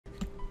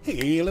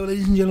Hey, hello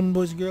ladies and gentlemen,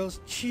 boys and girls,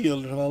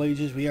 children of all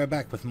ages, we are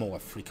back with more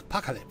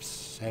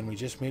Freakpocalypse, and we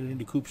just made it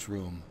into Coop's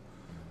room.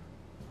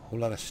 A whole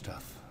lot of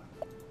stuff.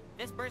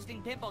 This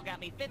bursting pimple got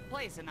me 5th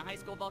place in the high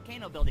school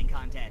volcano building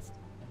contest.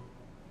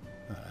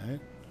 Alright.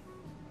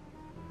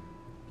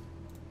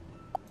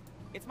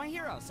 It's my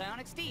hero,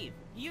 Psionic Steve.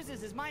 He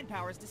uses his mind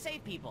powers to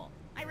save people.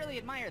 I really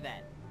admire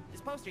that.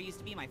 This poster used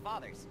to be my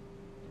father's.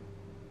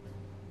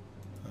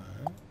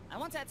 Alright. I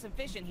once had some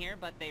fish in here,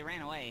 but they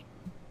ran away.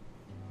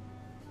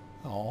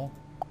 Oh.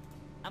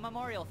 A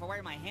memorial for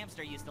where my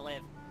hamster used to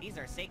live. These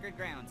are sacred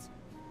grounds.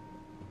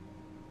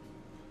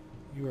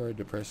 You are a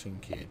depressing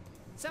kid.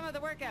 Some of the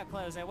workout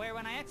clothes I wear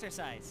when I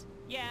exercise.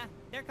 Yeah,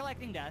 they're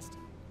collecting dust.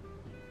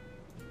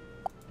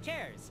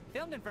 Chores,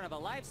 filmed in front of a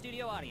live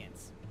studio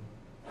audience.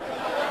 The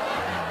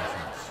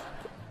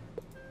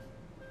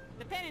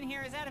pen in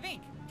here is out of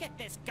ink. Get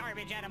this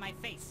garbage out of my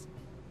face.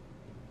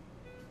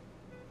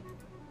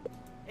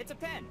 It's a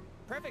pen,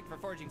 perfect for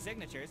forging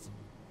signatures.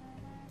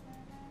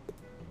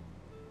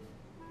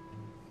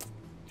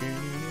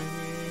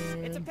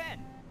 It's a pen,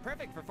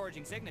 perfect for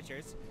forging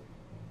signatures.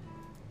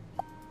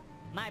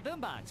 My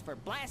boombox for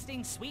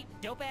blasting sweet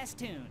dope-ass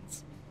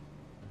tunes.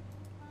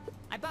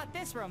 I bought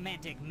this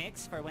romantic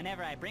mix for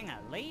whenever I bring a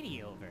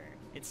lady over.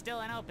 It's still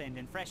unopened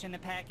and fresh in the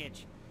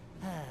package.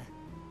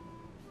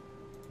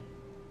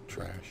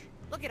 Trash.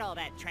 Look at all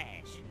that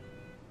trash.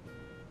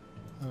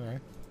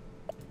 Alright.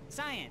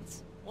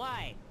 Science.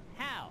 Why?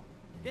 How?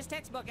 This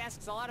textbook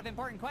asks a lot of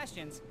important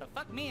questions, but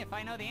fuck me if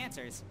I know the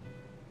answers.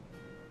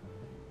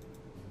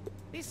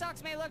 These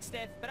socks may look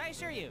stiff, but I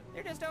assure you,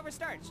 they're just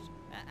overstarched.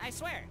 I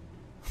swear.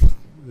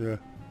 Yeah.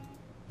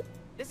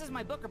 This is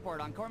my book report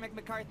on Cormac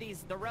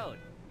McCarthy's The Road,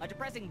 a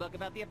depressing book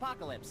about the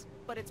apocalypse,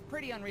 but it's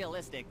pretty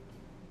unrealistic.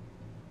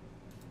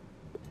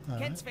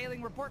 Kent's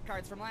failing report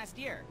cards from last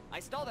year.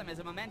 I stole them as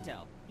a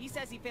memento. He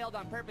says he failed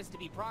on purpose to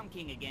be prom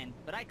king again,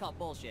 but I call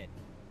bullshit.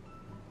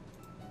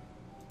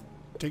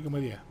 Take them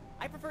with you.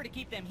 I prefer to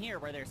keep them here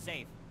where they're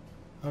safe.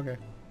 Okay.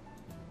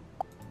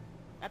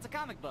 That's a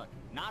comic book,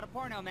 not a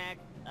porno mag.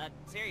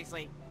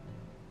 Seriously.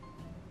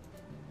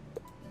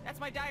 That's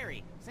my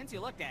diary. Since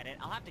you looked at it,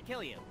 I'll have to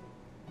kill you.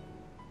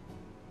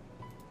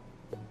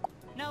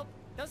 Nope,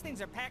 those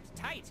things are packed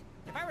tight.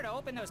 If I were to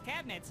open those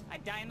cabinets,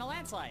 I'd die in the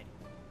landslide.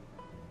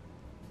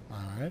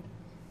 Alright.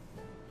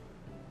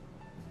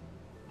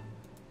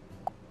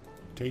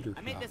 Tater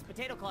I made clock. this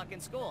potato clock in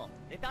school.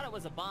 They thought it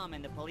was a bomb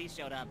and the police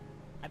showed up.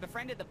 I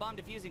befriended the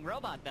bomb-defusing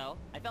robot, though.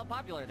 I felt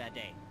popular that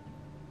day.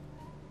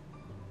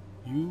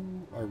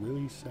 You are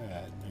really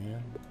sad,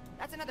 man.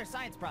 That's another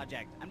science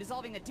project. I'm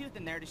dissolving a tooth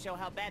in there to show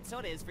how bad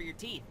soda is for your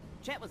teeth.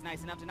 Chet was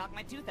nice enough to knock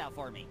my tooth out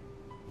for me.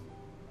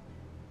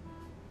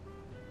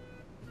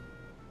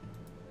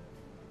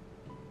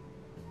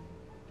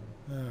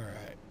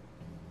 Alright.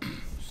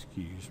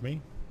 Excuse me.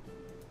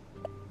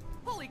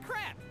 Holy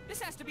crap! This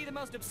has to be the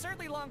most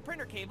absurdly long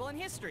printer cable in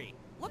history.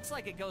 Looks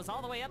like it goes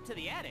all the way up to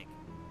the attic.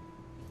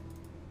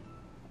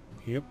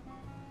 Yep.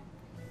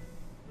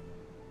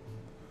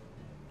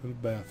 Little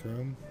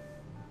bathroom.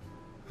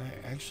 I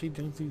actually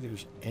don't think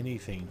there's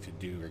anything to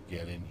do or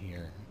get in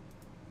here.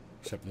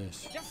 Except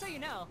this. Just so you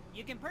know,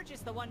 you can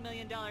purchase the $1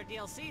 million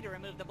DLC to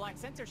remove the black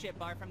censorship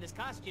bar from this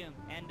costume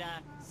and,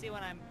 see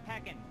what I'm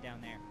packing down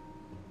there.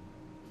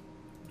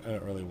 I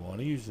don't really want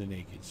to use the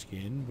naked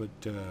skin, but,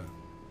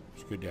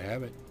 it's good to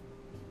have it.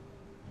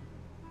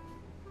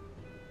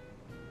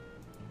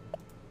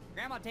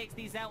 Grandma takes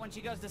these out when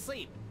she goes to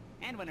sleep,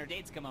 and when her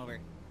dates come over.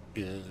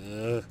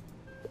 Ugh.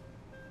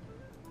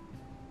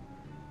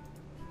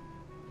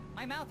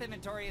 My mouth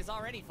inventory is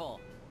already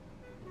full.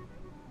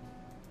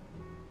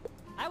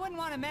 I wouldn't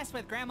want to mess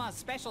with Grandma's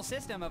special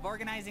system of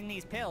organizing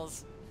these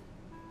pills.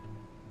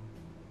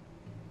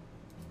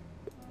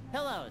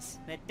 Pillows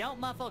that don't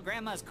muffle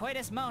Grandma's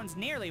coitus moans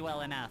nearly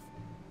well enough.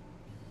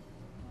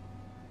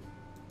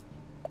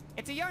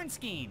 It's a yarn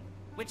skein,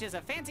 which is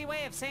a fancy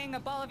way of saying a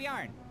ball of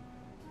yarn.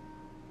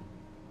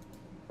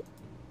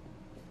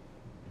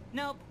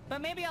 Nope,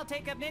 but maybe I'll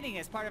take up knitting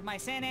as part of my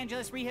San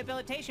Angeles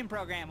rehabilitation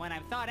program when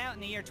I'm thawed out in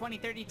the year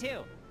 2032.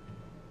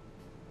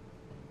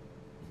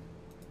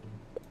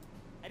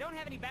 I don't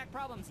have any back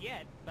problems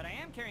yet, but I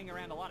am carrying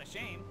around a lot of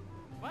shame.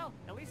 Well,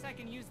 at least I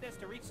can use this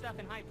to reach stuff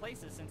in high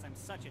places since I'm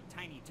such a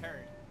tiny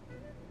turd.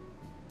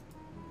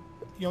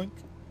 Yoink.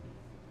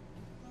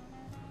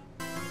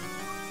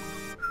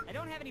 I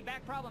don't have any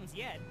back problems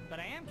yet, but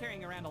I am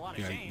carrying around a lot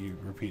of Yeah, shame. you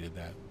repeated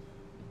that.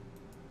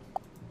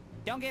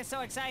 Don't get so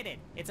excited.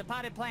 It's a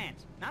potted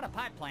plant, not a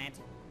pot plant.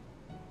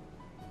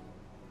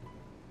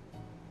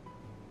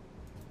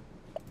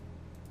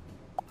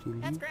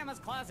 That's Grandma's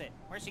closet,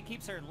 where she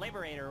keeps her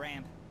Liberator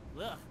ramp.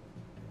 Ugh.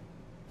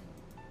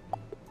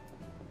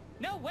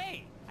 No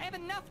way! I have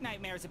enough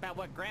nightmares about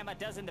what Grandma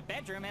does in the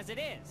bedroom as it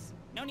is.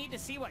 No need to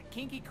see what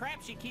kinky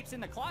crap she keeps in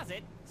the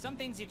closet. Some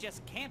things you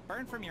just can't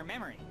burn from your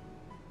memory.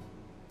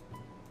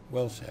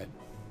 Well said.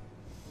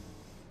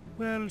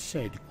 Well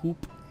said,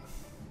 Coop.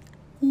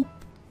 Coop.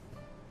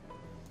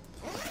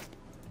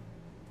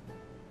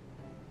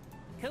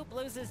 Coop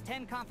loses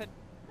 10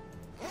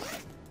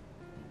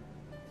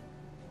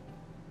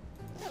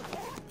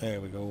 There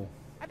we go.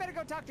 I better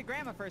go talk to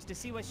Grandma first to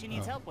see what she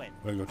needs help with.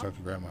 We'll go talk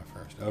to Grandma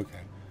first.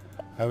 Okay.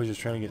 I was just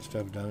trying to get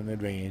stuff done in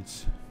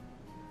advance.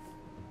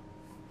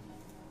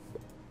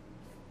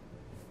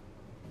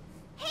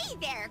 Hey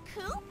there,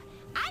 Coop.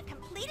 I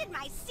completed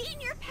my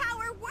senior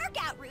power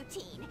workout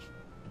routine.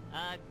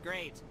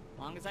 Great.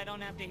 Long as I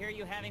don't have to hear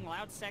you having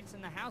loud sex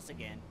in the house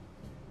again.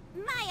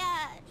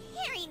 My,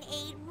 hearing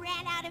aid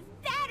ran out of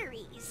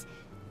batteries.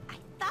 I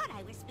thought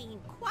I was being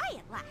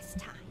quiet last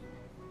time.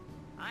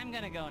 I'm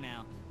gonna go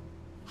now.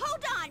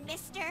 Hold on,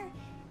 mister.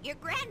 Your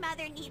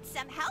grandmother needs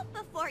some help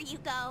before you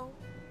go.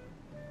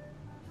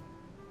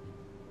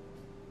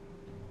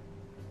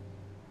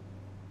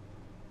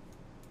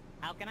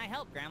 How can I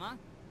help, Grandma?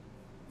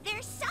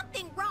 There's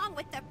something wrong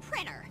with the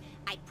printer.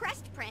 I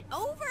pressed print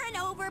over and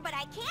over, but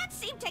I can't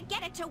seem to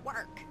get it to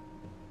work.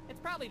 It's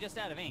probably just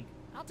out of ink.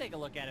 I'll take a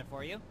look at it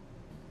for you.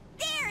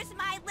 There's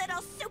my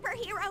little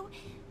superhero.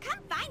 Come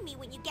find me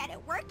when you get it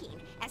working,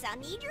 as I'll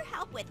need your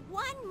help with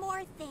one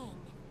more thing.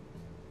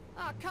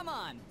 Oh, come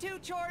on. 2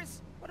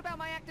 chores? What about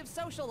my active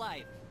social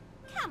life?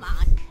 Come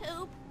on,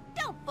 Coop.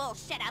 Don't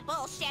bullshit a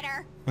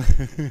bullshitter.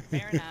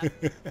 Fair enough.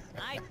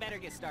 I'd better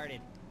get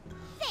started.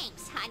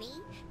 Thanks, honey.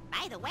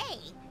 By the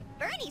way,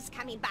 Bernie's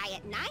coming by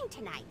at 9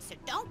 tonight, so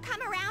don't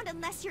come around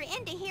unless you're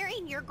into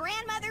hearing your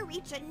grandmother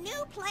reach a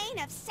new plane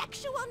of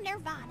sexual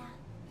nirvana.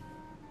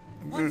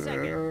 1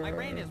 second. My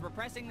brain is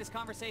repressing this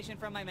conversation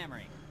from my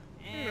memory.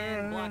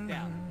 And blocked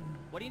out.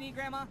 What do you need,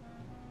 Grandma?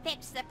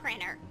 Fix the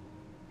printer.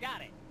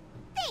 Got it.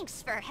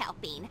 Thanks for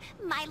helping,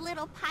 my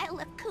little pile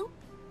of poop.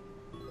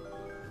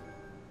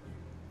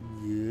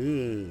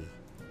 Yeah.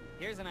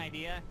 Here's an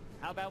idea.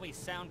 How about we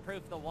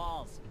soundproof the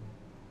walls?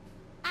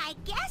 I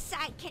guess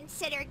I'd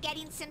consider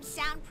getting some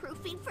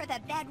soundproofing for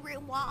the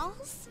bedroom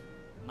walls.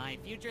 My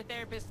future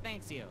therapist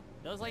thanks you.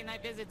 Those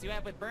late-night visits you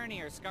have with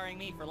Bernie are scarring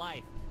me for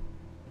life.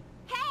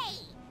 Hey!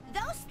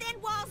 Those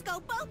thin walls go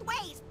both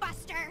ways,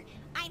 Buster!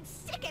 I'm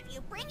sick of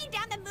you bringing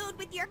down the mood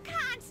with your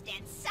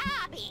constant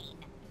sobbing!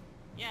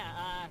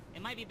 Yeah,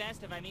 it might be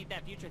best if I meet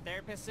that future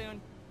therapist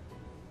soon.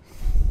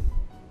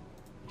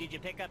 Did you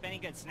pick up any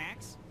good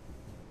snacks?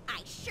 I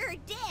sure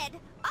did!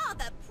 All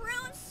the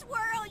prune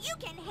swirl you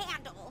can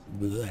handle!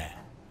 Blech.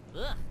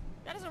 Ugh,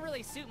 that doesn't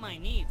really suit my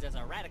needs as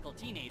a radical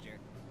teenager.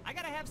 I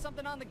gotta have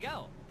something on the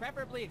go,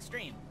 preferably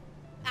extreme.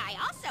 I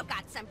also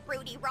got some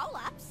fruity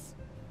roll-ups.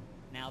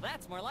 Now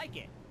that's more like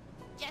it.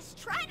 Just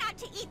try not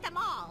to eat them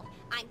all.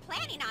 I'm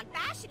planning on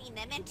fashioning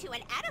them into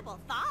an edible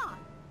thaw.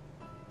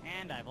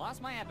 And I've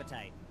lost my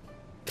appetite.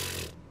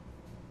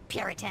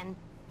 Puritan.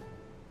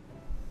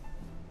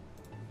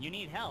 You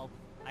need help?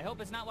 I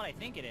hope it's not what I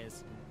think it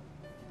is.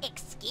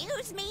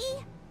 Excuse me?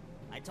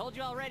 I told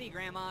you already,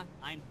 Grandma.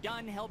 I'm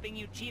done helping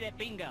you cheat at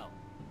bingo.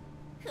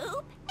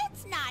 Coop,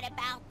 it's not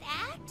about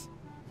that.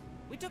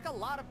 We took a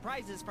lot of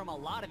prizes from a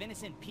lot of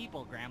innocent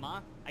people,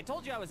 Grandma. I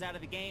told you I was out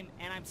of the game,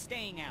 and I'm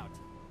staying out.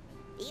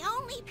 The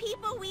only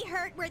people we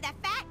hurt were the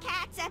fat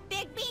cats at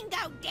Big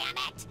Bingo, damn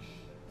it!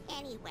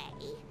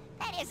 Anyway,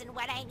 that isn't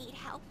what I need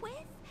help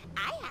with.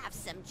 I have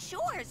some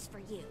chores for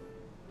you.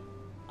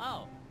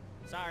 Oh,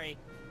 sorry.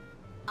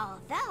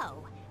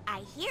 Although,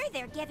 I hear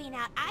they're giving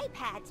out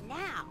iPads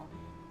now.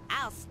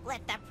 I'll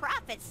split the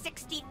profits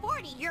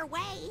 60-40 your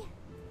way.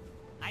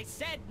 I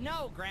said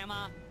no,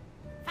 Grandma.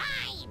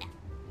 Fine!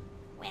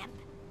 Wimp.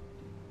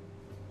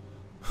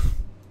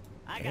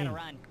 I gotta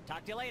run.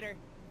 Talk to you later.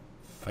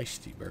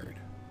 Feisty bird.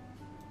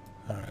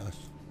 Alright,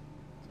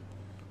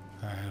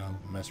 I'll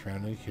mess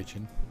around in the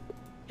kitchen.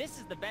 This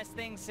is the best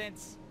thing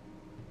since...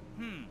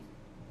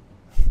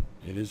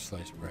 It is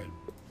sliced bread.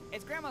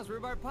 It's Grandma's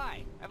rhubarb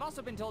pie. I've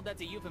also been told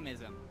that's a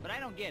euphemism, but I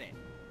don't get it.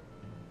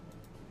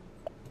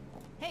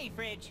 Hey,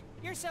 Fridge.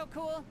 You're so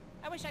cool.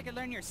 I wish I could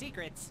learn your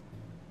secrets.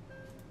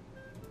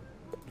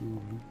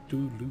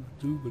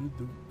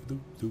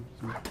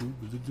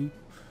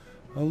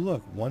 Oh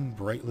look, one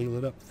brightly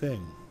lit up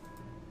thing.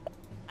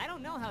 I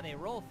don't know how they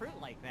roll fruit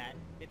like that.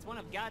 It's one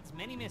of God's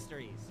many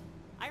mysteries.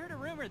 I heard a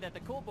rumor that the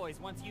cool boys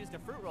once used a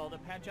fruit roll to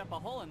patch up a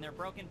hole in their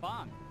broken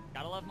bong.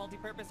 Gotta love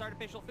multi-purpose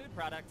artificial food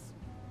products.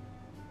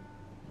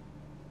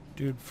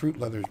 Dude, fruit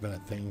leather's been a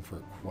thing for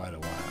quite a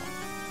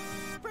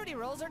while. Fruity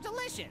rolls are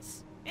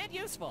delicious and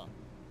useful.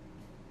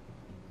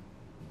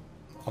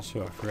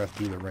 Also, I forgot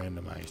to do the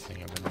randomized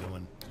thing I've been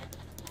doing.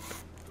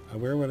 I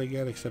wear what I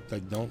get, except I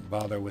don't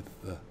bother with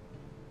the...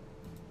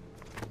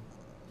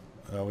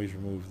 I always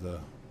remove the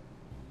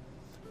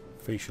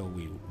facial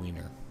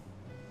wiener.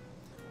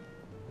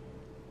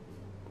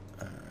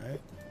 Alright.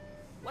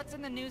 What's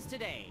in the news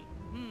today?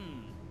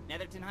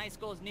 Netherton High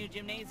School's new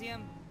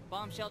gymnasium,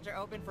 bomb shelter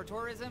open for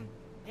tourism,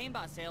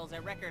 paintball sales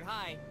at record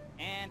high,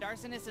 and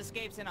arsonist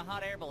escapes in a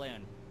hot air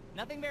balloon.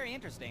 Nothing very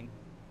interesting.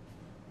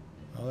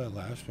 Oh, that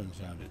last one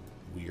sounded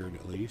weird,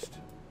 at least.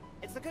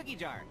 It's the cookie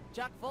jar,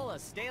 chock full of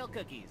stale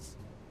cookies.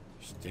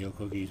 Stale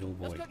cookies, oh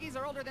boy. Those cookies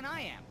are older than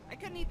I am. I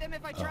couldn't eat them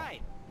if I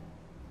tried.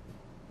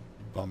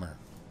 Bummer.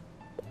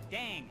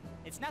 Dang,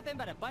 it's nothing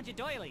but a bunch of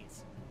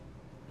doilies.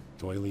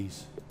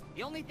 Doilies?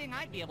 The only thing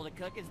I'd be able to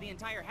cook is the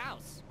entire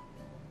house.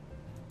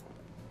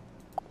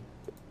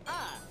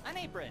 Ah, an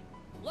apron.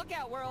 Look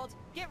out, world.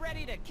 Get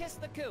ready to kiss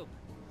the coop.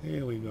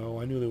 Here we go.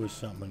 I knew there was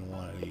something in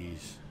one of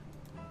these.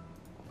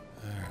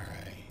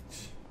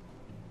 Alright.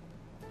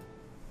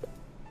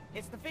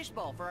 It's the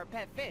fishbowl for our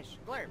pet fish,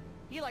 Glurp.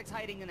 He likes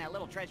hiding in that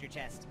little treasure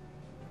chest.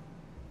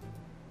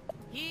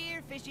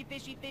 Here, fishy,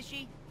 fishy,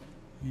 fishy.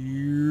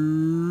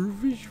 Here,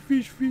 fish,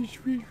 fish, fish,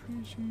 fish,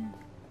 fishy.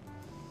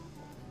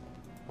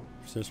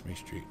 Sesame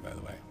Street, by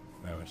the way.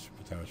 That was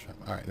from.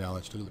 Alright, now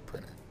let's do the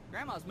printer.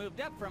 Grandma's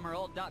moved up from her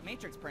old dot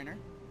matrix printer.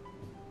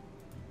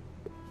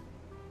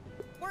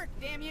 Work,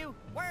 damn you!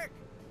 Work!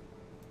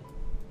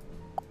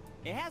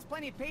 It has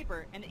plenty of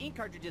paper, and the ink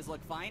cartridges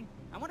look fine.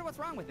 I wonder what's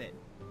wrong with it.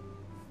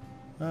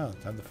 Oh,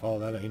 time to follow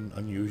that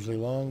unusually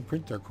long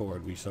printer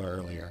cord we saw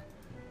earlier.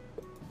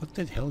 What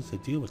the hell is the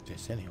deal with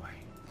this, anyway?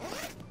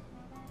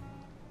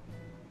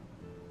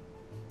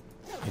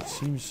 It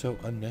seems so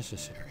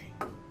unnecessary.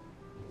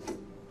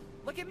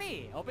 Look at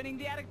me, opening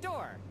the attic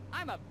door.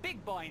 I'm a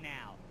big boy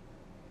now.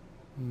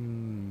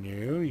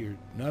 No, you're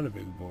not a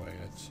big boy.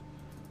 That's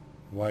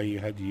why you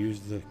had to use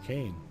the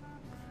cane.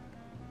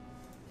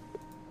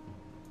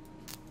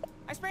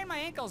 I sprained my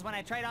ankles when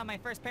I tried on my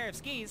first pair of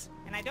skis,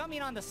 and I don't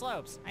mean on the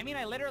slopes. I mean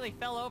I literally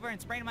fell over and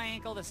sprained my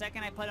ankle the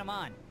second I put them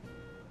on.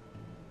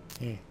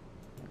 Eh.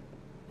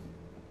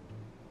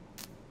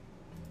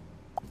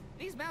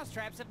 These mouse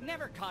traps have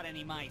never caught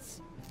any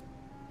mice.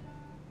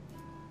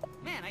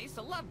 Man, I used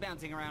to love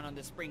bouncing around on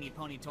this springy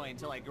pony toy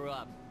until I grew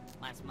up.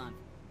 Last month.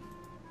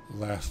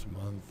 Last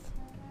month.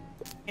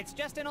 It's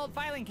just an old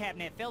filing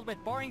cabinet filled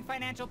with boring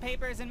financial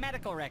papers and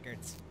medical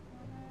records.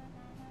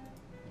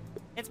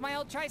 It's my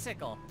old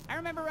tricycle. I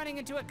remember running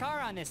into a car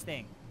on this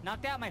thing.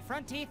 Knocked out my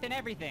front teeth and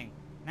everything.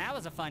 That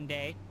was a fun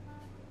day.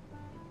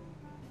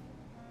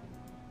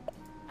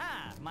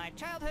 Ah, my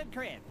childhood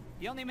crib.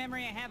 The only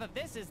memory I have of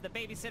this is the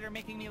babysitter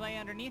making me lay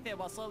underneath it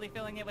while slowly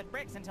filling it with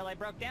bricks until I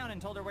broke down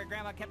and told her where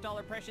Grandma kept all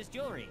her precious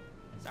jewelry.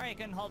 Sorry I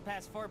couldn't hold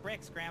past 4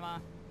 bricks, Grandma.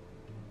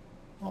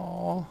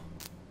 Aww.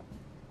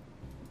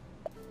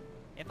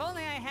 If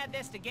only I had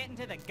this to get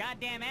into the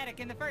goddamn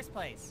attic in the first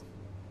place.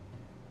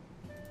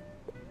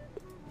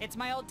 It's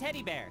my old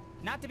teddy bear,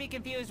 not to be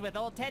confused with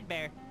old Ted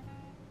Bear.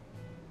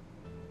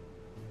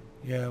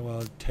 Yeah,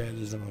 well, Ted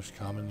is the most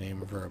common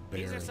name for a bear.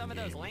 These are some of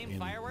those lame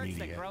fireworks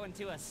media. that grow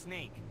into a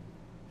snake.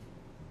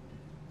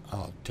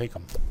 I'll take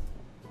them.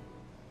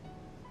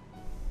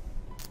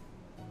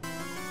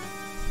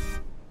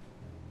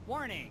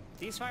 Warning!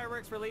 These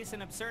fireworks release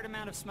an absurd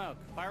amount of smoke.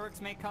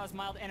 Fireworks may cause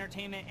mild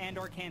entertainment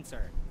and/or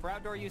cancer. For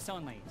outdoor use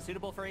only.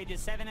 Suitable for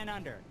ages 7 and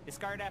under.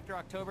 Discarded after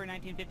October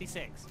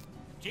 1956.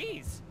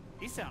 Jeez!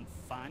 These sound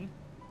fun.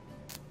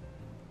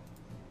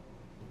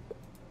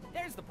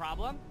 There's the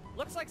problem.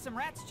 Looks like some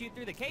rats chewed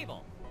through the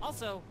cable.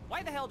 Also,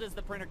 why the hell does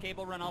the printer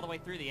cable run all the way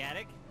through the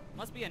attic?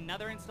 Must be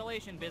another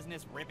installation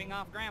business ripping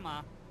off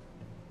Grandma.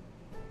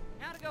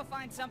 Now to go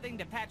find something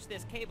to patch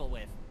this cable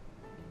with.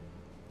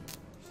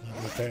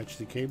 Something to patch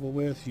the cable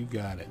with? You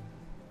got it.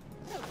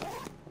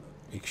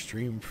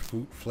 Extreme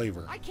fruit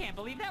flavor. I can't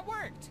believe that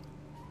worked!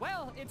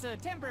 Well, it's a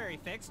temporary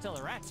fix till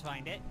the rats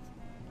find it.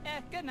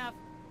 Good enough.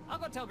 I'll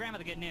go tell Grandma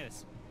the good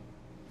news.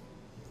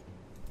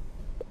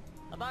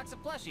 A box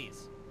of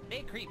plushies.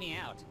 They creep me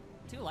out.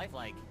 Too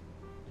lifelike.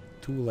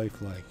 Too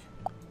lifelike.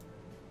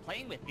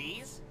 Playing with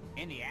these?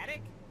 In the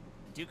attic?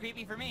 Too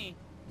creepy for me.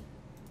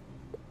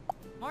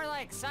 More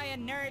like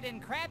cyan nerd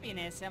and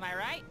crappiness, am I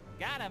right?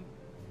 Got him.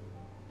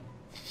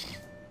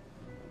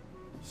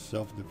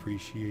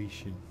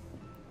 Self-depreciation.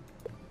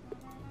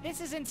 This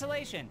is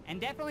insulation,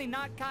 and definitely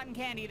not cotton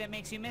candy that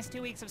makes you miss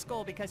 2 weeks of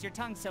school because your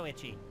tongue's so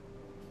itchy.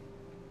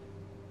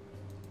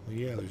 Well,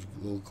 yeah, there's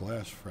little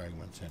glass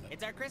fragments in it.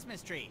 It's our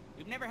Christmas tree.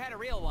 We've never had a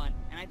real one,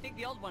 and I think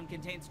the old one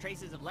contains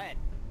traces of lead.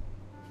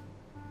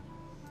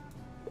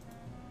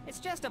 It's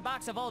just a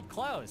box of old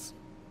clothes.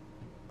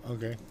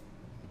 Okay.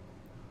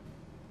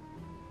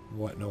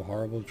 What, no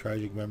horrible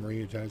tragic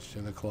memory attached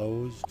to the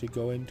clothes to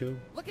go into?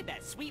 Look at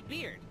that sweet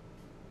beard.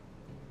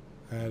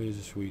 That is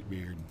a sweet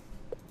beard.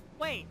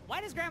 Wait,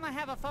 why does Grandma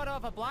have a photo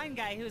of a blind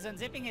guy who's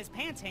unzipping his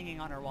pants hanging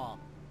on her wall?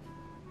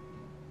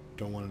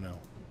 Don't want to know.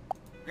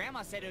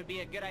 Grandma said it would be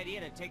a good idea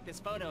to take this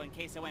photo in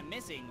case I went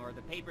missing or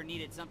the paper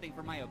needed something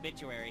for my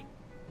obituary.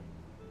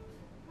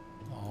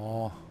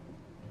 Aww.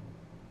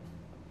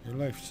 Your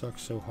life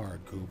sucks so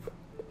hard, Coop.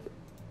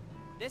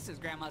 This is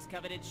Grandma's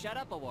coveted Shut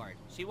Up Award.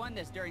 She won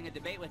this during a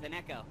debate with an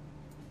echo.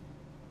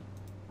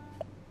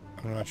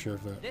 I'm not sure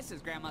if that... This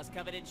is Grandma's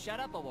coveted Shut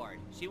Up Award.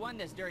 She won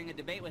this during a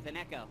debate with an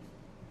echo.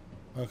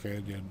 Okay, I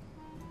did.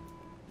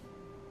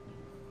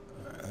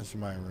 That's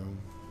my room.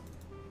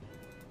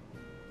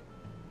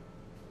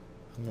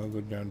 I'm gonna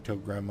go down and tell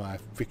Grandma I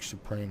fixed the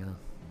printer.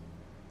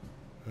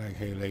 Like,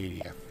 hey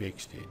lady, I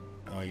fixed it.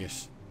 Oh, I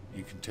guess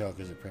you can tell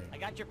because the printer. I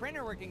got your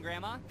printer working,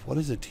 Grandma. What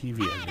is a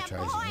TV advertising?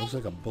 Attaboy! It looks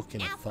like a book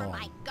in a Now for thong.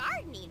 my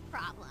gardening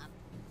problem.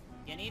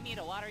 You need me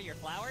to water your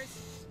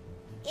flowers?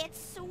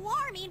 It's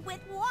swarming with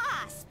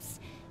wasps.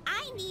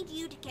 I need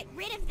you to get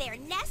rid of their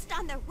nest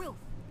on the roof.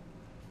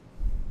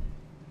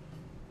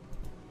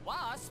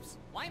 Wasps?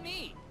 Why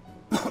me?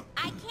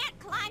 I can't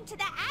climb to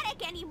the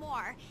attic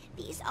anymore.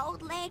 These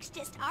old legs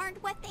just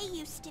aren't what they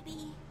used to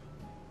be.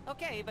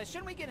 Okay, but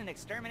shouldn't we get an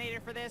exterminator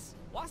for this?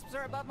 Wasps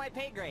are above my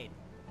pay grade.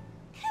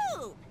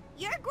 Coop,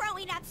 you're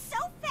growing up so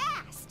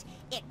fast.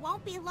 It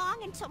won't be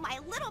long until my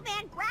little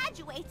man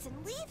graduates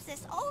and leaves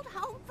this old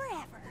home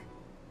forever.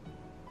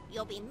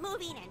 You'll be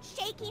moving and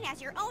shaking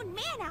as your own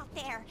man out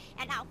there,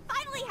 and I'll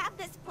finally have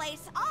this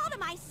place all to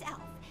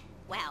myself.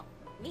 Well,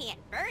 me and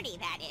Bernie,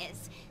 that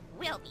is.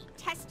 We'll be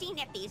testing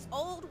if these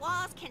old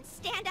walls can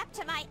stand up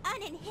to my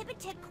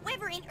uninhibited,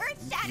 quivering,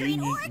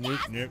 earth-shattering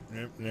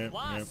orgasm.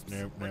 Wasps!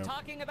 We're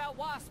talking about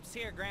wasps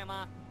here,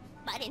 Grandma.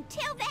 But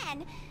until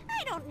then,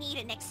 I don't need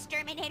an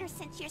exterminator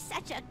since you're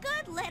such a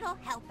good little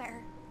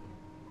helper.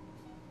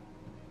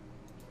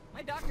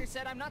 My doctor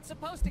said I'm not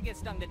supposed to get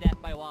stung to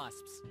death by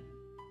wasps.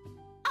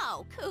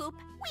 Oh, Coop,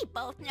 we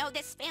both know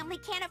this family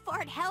can't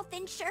afford health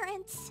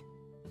insurance.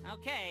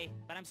 Okay,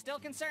 but I'm still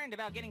concerned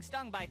about getting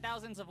stung by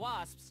thousands of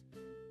wasps.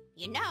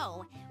 You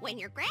know, when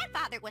your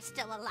grandfather was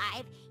still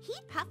alive,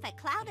 he'd puff a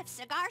cloud of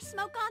cigar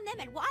smoke on them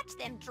and watch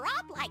them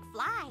drop like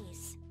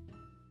flies.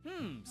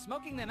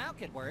 Smoking them out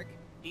could work.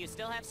 Do you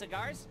still have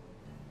cigars?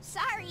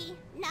 Sorry,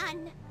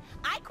 none.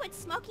 I quit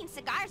smoking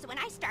cigars when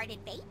I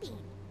started vaping.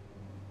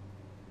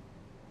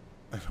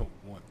 I don't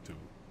want to.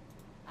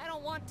 I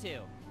don't want to.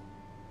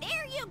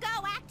 There you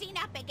go, acting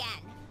up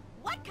again.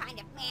 What kind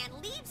of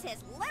man leaves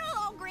his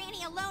little old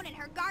granny alone in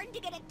her garden to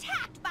get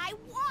attacked by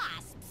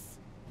wasps?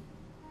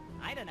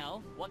 I don't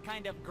know. What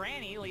kind of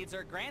granny leads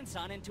her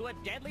grandson into a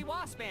deadly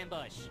wasp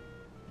ambush?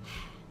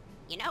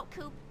 You know,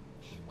 Coop,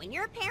 when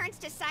your parents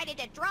decided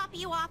to drop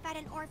you off at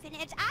an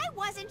orphanage, I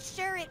wasn't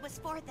sure it was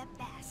for the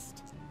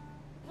best.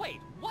 Wait,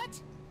 what?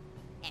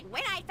 And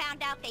when I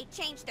found out they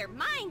changed their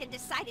mind and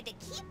decided to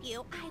keep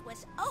you, I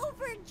was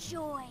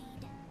overjoyed.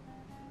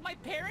 My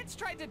parents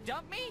tried to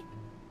dump me?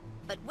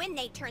 But when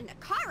they turned the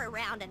car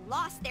around and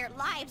lost their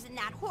lives in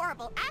that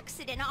horrible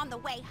accident on the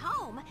way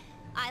home,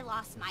 I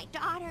lost my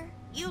daughter,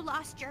 you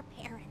lost your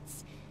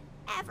parents.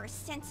 Ever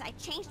since I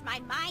changed my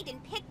mind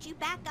and picked you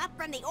back up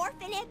from the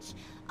orphanage,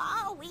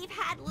 all we've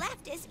had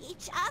left is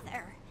each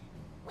other.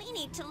 We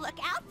need to look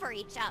out for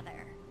each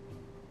other.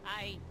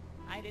 I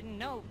didn't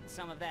know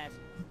some of that.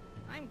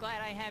 I'm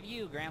glad I have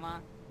you, Grandma.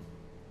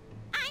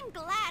 I'm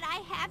glad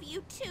I have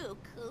you too,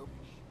 Coop.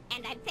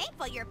 And I'm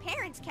thankful your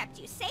parents kept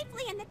you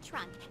safely in the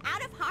trunk,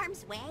 out of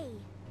harm's way.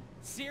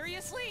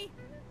 Seriously?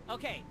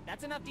 Okay,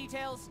 that's enough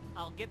details.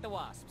 I'll get the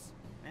wasps.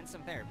 And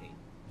some therapy.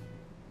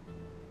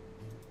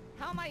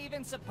 How am I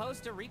even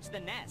supposed to reach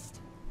the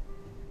nest?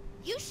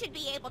 You should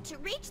be able to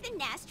reach the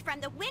nest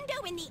from the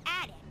window in the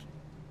attic.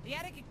 The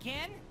attic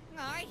again?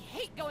 Oh, I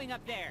hate going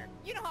up there.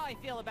 You know how I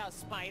feel about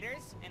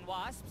spiders and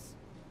wasps.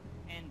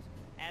 And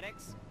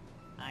attics.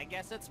 I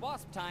guess it's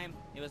wasp time.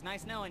 It was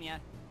nice knowing ya.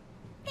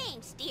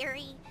 Thanks,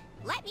 dearie.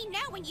 Let me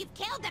know when you've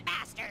killed the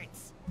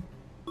bastards.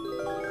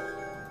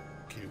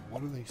 Okay,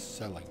 what are they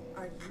selling?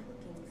 Are you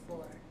looking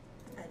for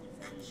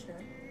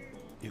adventure?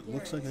 It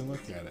looks like I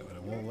looked at it, but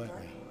it won't let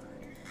me.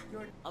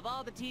 Of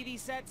all the TV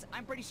sets,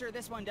 I'm pretty sure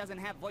this one doesn't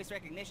have voice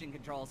recognition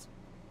controls.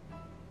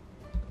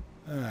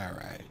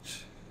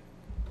 Alright.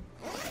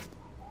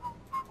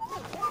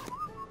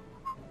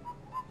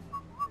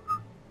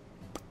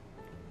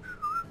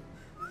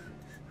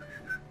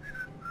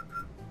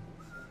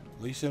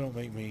 At least they don't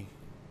make me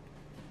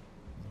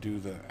do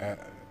the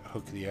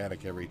hook the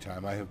attic every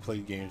time. I have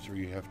played games where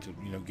you have to,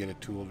 you know, get a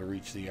tool to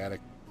reach the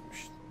attic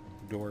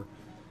door,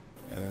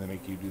 and then they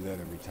make you do that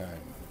every time.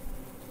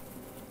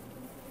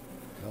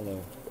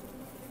 Hello.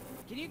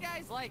 Can you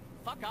guys, like,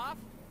 fuck off?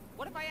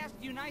 What if I asked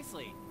you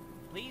nicely?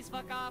 Please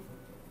fuck off?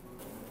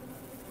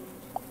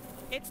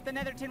 It's the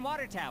Netherton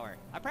Water Tower,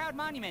 a proud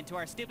monument to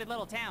our stupid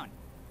little town.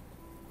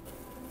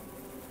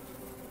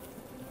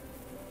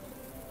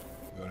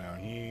 Go down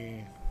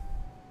here.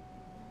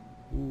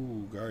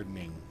 Ooh,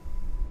 gardening.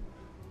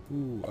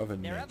 Ooh,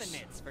 oven They're mitts. oven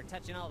mitts for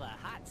touching all the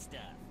hot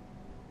stuff.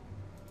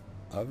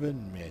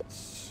 Oven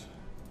mitts.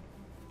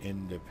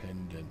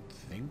 Independent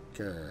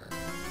thinker.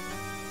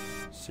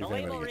 See The if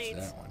label anybody gets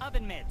reads, that one.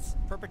 oven mitts,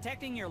 for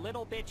protecting your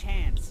little bitch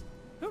hands.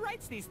 Who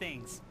writes these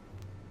things?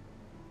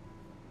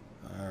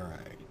 Alright.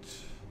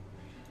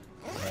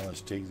 Now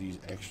let's take these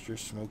extra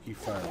smoky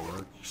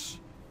fireworks,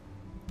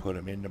 put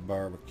them in the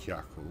barbecue.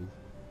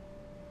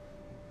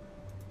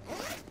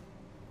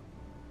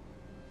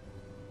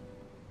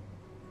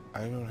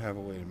 I don't have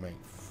a way to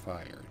make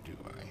fire, do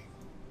I?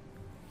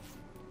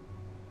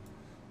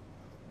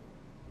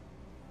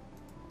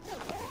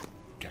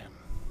 Damn.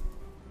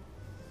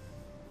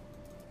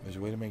 There's a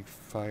way to make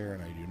fire,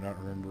 and I do not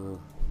remember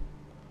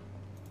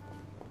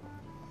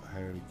how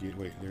to get...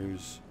 Wait,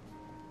 there's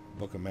a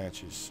book of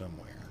matches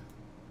somewhere.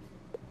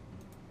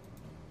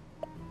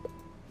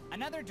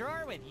 Another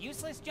drawer with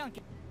useless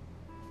junk.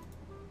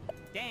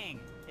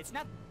 Dang, it's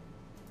not...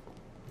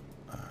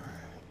 Alright.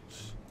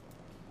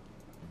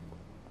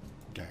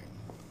 Dang.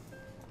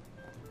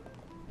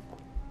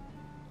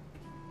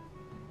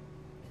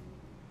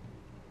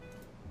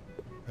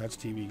 That's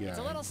TV Guide. It's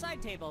a little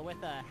side table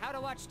with a How to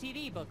Watch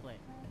TV booklet.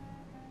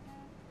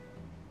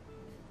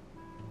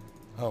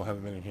 Oh,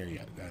 haven't been in here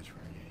yet. That's right.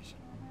 Yes.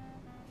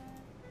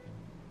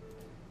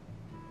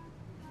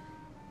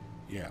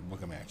 Yeah,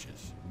 book of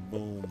matches.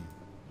 Boom.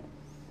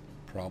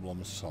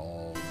 Problem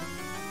solved.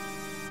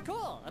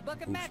 Cool, a book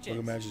of Oops, matches. book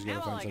of matches. Now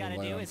Gotta all find I gotta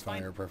something do light on is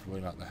find fire,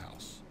 preferably not in the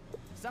house.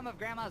 some of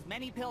Grandma's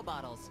many pill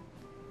bottles.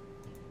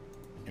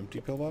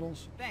 Empty pill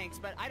bottles? Thanks,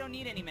 but I don't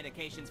need any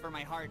medications for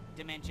my heart,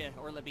 dementia,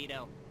 or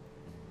libido.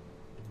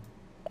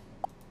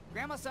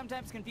 Grandma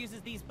sometimes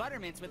confuses these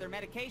buttermints with her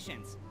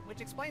medications,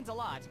 which explains a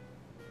lot.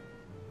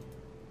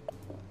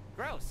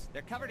 Gross,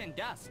 they're covered in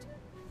dust.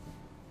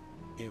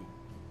 Ew.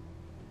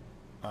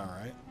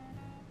 Alright.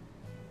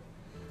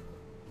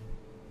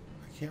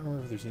 I can't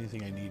remember if there's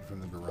anything I need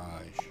from the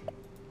garage.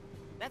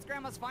 That's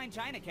Grandma's fine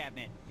china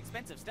cabinet.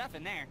 Expensive stuff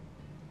in there.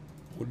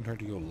 Wouldn't hurt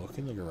to go look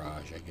in the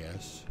garage, I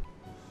guess.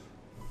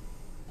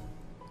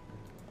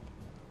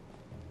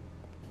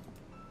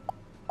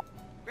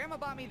 Grandma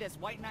bought me this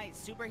White Knight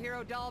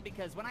superhero doll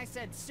because when I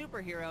said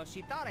superhero,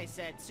 she thought I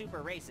said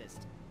super racist.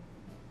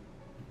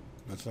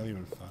 That's not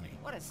even funny.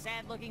 What a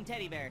sad-looking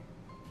teddy bear.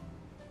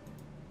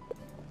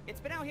 It's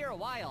been out here a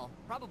while,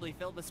 probably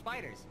filled with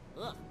spiders.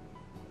 Ugh.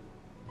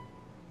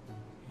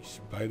 You're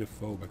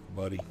spider-phobic,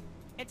 buddy.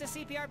 It's a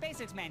CPR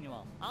basics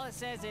manual. All it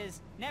says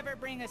is, never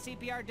bring a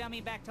CPR dummy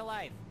back to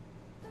life.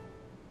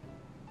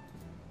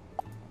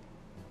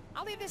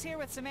 I'll leave this here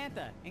with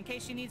Samantha, in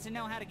case she needs to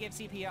know how to give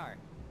CPR.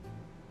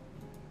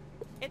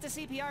 It's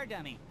a CPR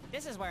dummy.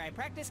 This is where I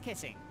practice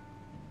kissing.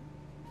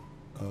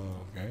 Oh,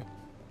 okay.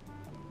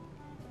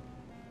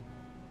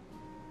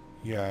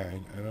 Yeah,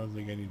 I don't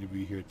think I need to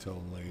be here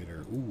till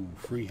later. Ooh,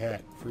 free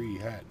hat, free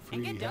hat, free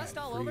And hat, get dust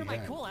all free over my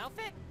hat. cool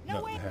outfit? No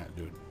Not way! the hat,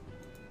 dude.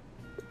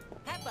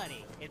 Hat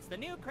Buddy. It's the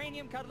new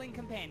cranium cuddling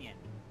companion.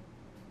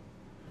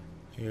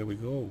 Here we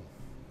go.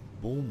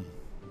 Boom.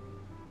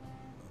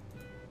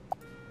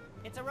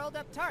 It's a rolled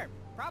up tarp,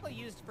 probably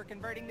used for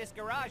converting this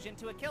garage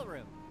into a kill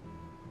room.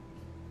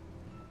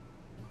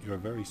 You're a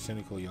very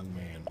cynical young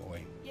man,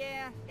 boy.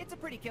 Yeah, it's a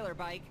pretty killer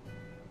bike.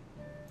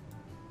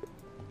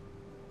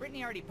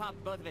 Brittany already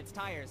popped both of its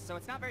tires, so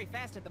it's not very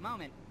fast at the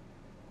moment.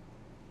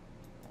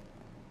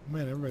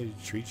 Man, everybody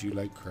treats you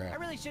like I crap.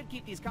 really should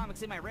keep these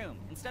comics in my room,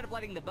 instead of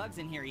letting the bugs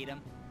in here eat them.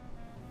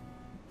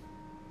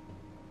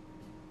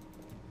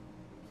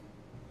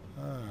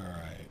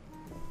 Alright.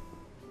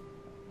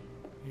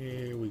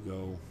 Here we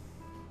go.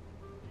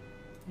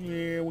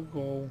 Here we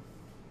go.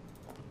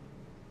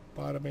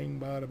 Bada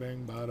bing, bada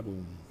bang, bada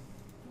boom.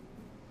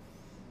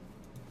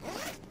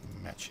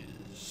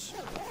 Matches.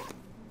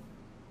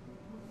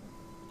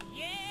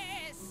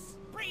 Yes!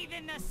 Breathe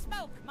in the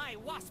smoke, my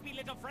waspy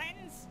little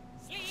friends!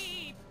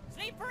 Sleep!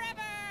 Sleep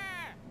forever!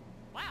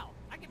 Wow,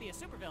 I could be a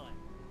supervillain.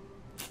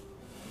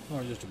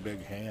 Oh, just a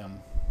big ham.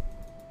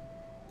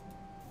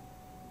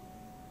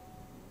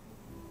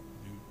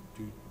 Do,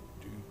 do,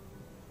 do,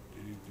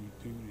 do, do,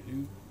 do, do,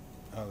 do.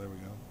 Oh, there we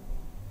go.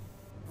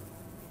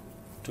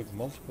 Took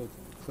multiple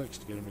clicks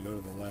to get him to go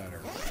to the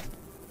ladder.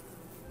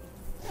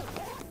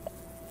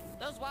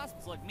 Those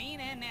wasps look mean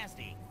and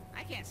nasty.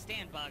 I can't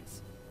stand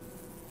bugs.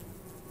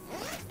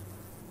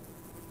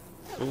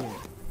 Boom.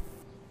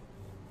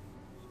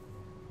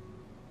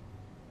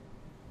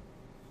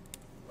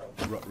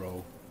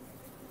 Ruh-roh.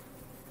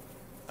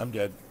 I'm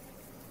dead.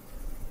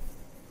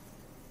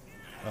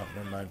 Oh,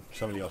 never mind.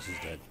 Somebody else is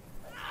dead.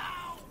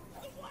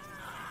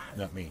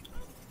 Not me.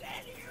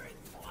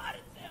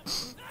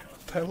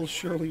 That'll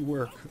surely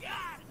work.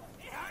 God,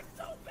 it hurts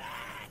so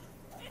bad!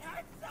 It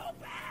hurts so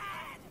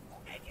bad!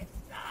 Make it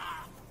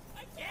stop!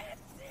 I can't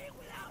see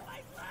without my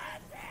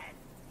glasses!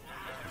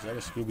 Is that a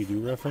Scooby-Doo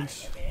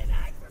reference? Be an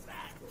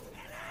acrobat!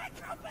 An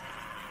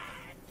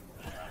acrobat!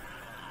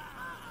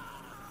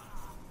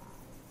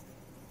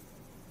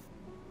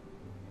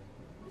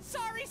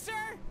 Sorry,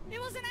 sir! It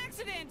was an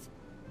accident!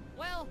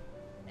 Well,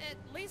 at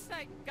least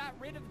I got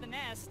rid of the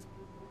nest.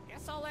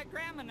 Guess I'll let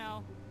Grandma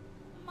know.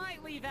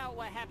 Might leave out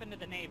what happened to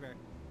the neighbor.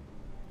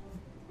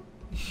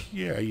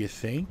 Yeah, you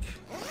think?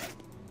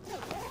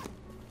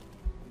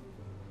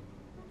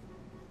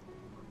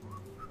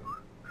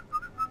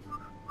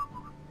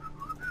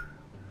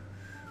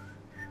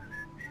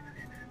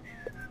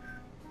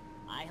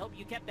 I hope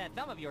you kept that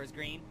thumb of yours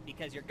green,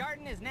 because your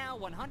garden is now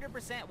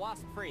 100%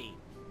 wasp-free.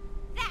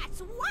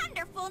 That's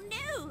wonderful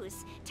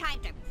news! Time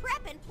to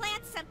prep and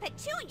plant some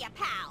petunia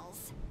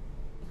pals!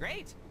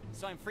 Great!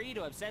 So I'm free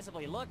to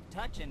obsessively look,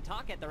 touch, and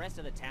talk at the rest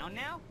of the town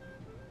now?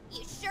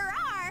 You sure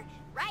are!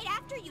 Right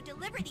after you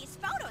deliver these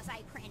photos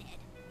I printed.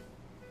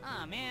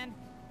 Aw, man.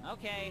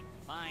 Okay,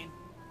 fine.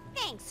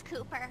 Thanks,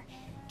 Cooper.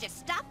 Just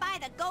stop by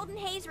the Golden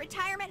Haze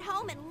retirement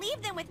home and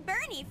leave them with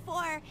Bernie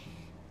for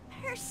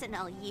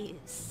personal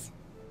use.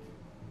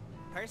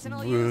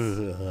 Personal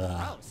use?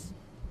 Gross.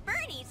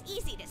 Bernie's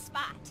easy to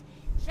spot.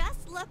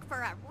 Just look for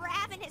a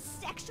ravenous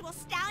sexual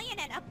stallion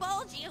and a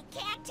bulge you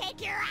can't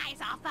take your eyes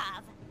off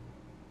of.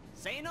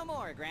 Say no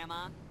more,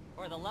 Grandma.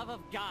 For the love of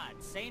God,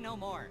 say no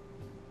more.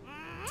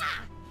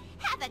 Mwah!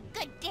 Have a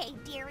good day,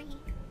 dearie.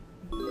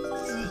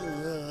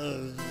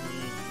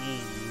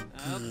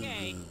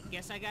 Okay,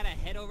 guess I gotta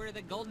head over to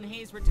the Golden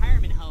Haze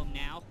retirement home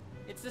now.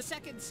 It's the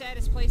second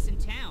saddest place in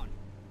town.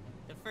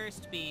 The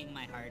first being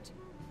my heart.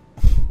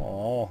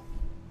 Aw.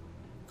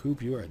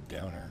 Coop, you are a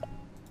downer.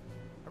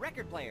 A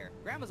record player.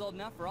 Grandma's old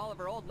enough for all of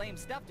her old lame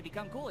stuff to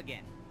become cool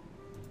again.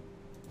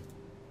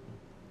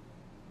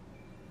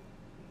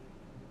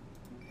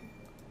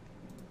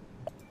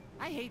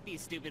 I hate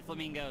these stupid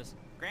flamingos.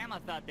 Grandma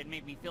thought they'd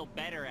make me feel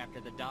better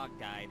after the dog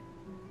died.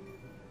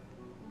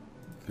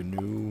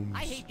 Gnomes.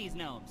 I hate these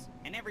gnomes,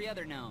 and every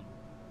other gnome.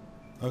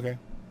 Okay.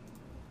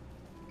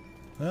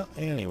 Well,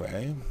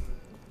 anyway,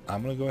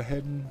 I'm going to go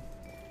ahead and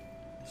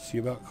see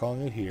about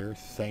calling it here.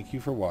 Thank you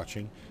for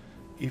watching.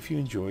 If you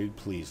enjoyed,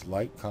 please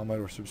like, comment,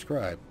 or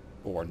subscribe.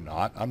 Or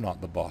not. I'm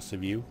not the boss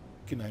of you.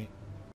 Good night.